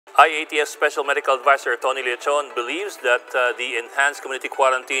IATF Special Medical Advisor Anthony Leachon believes that the enhanced community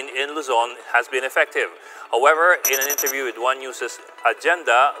quarantine in Luzon has been effective. However, in an interview with One News's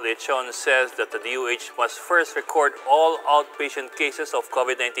Agenda, Leachon says that the DOH must first record all outpatient cases of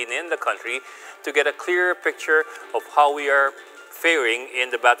COVID-19 in the country to get a clearer picture of how we are faring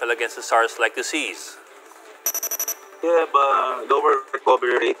in the battle against the SARS-like disease. We have a lower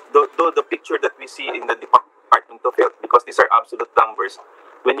recovery rate, though the picture that we see in the Department of Health, because these are absolute numbers,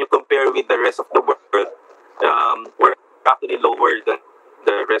 when you compare with the rest of the world, we're actually lower than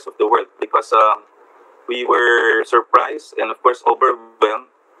the rest of the world because we were surprised and, of course,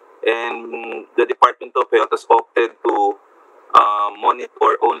 overwhelmed. And the Department of Health has opted to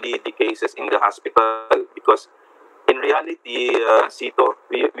monitor only the cases in the hospital because, in reality, Sito,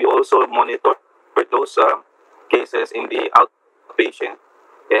 we also monitor those cases in the outpatient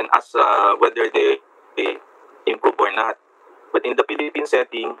and as whether they improve or not. But in the Philippine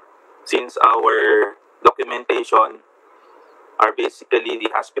setting, since our documentation are basically the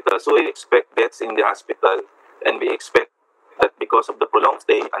hospital, so we expect deaths in the hospital, and we expect that because of the prolonged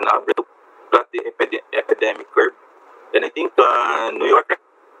stay, an average to flat the epidemic curve. And I think New York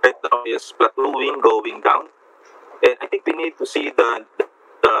right now is plateauing, going down. And I think we need to see the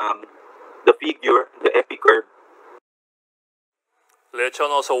figure, the epi curve. Leachon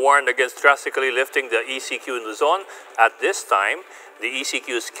also warned against drastically lifting the ECQ in Luzon. At this time, the ECQ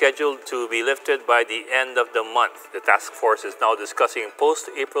is scheduled to be lifted by the end of the month. The task force is now discussing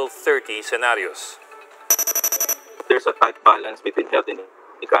post-April 30 scenarios. There's a tight balance between health and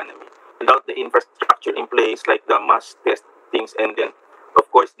economy. Without the infrastructure in place, like the mass testings, and then,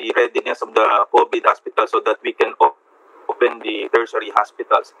 of course, the readiness of the COVID hospital so that we can open the tertiary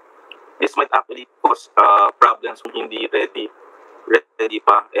hospitals, this might actually cause problems in the ready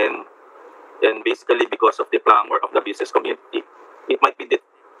pa, and basically because of the clamor of the business community, it might be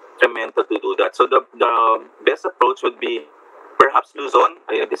detrimental to do that. So the best approach would be perhaps Luzon.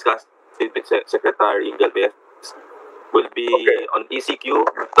 I discussed it with Secretary Galvez. Will be on ECQ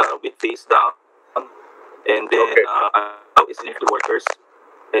with phase down, and then essential workers,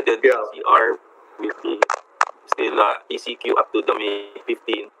 and then CR will be still ECQ up to the May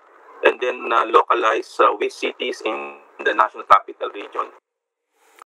 15, and then localize with cities in the National Capital Region.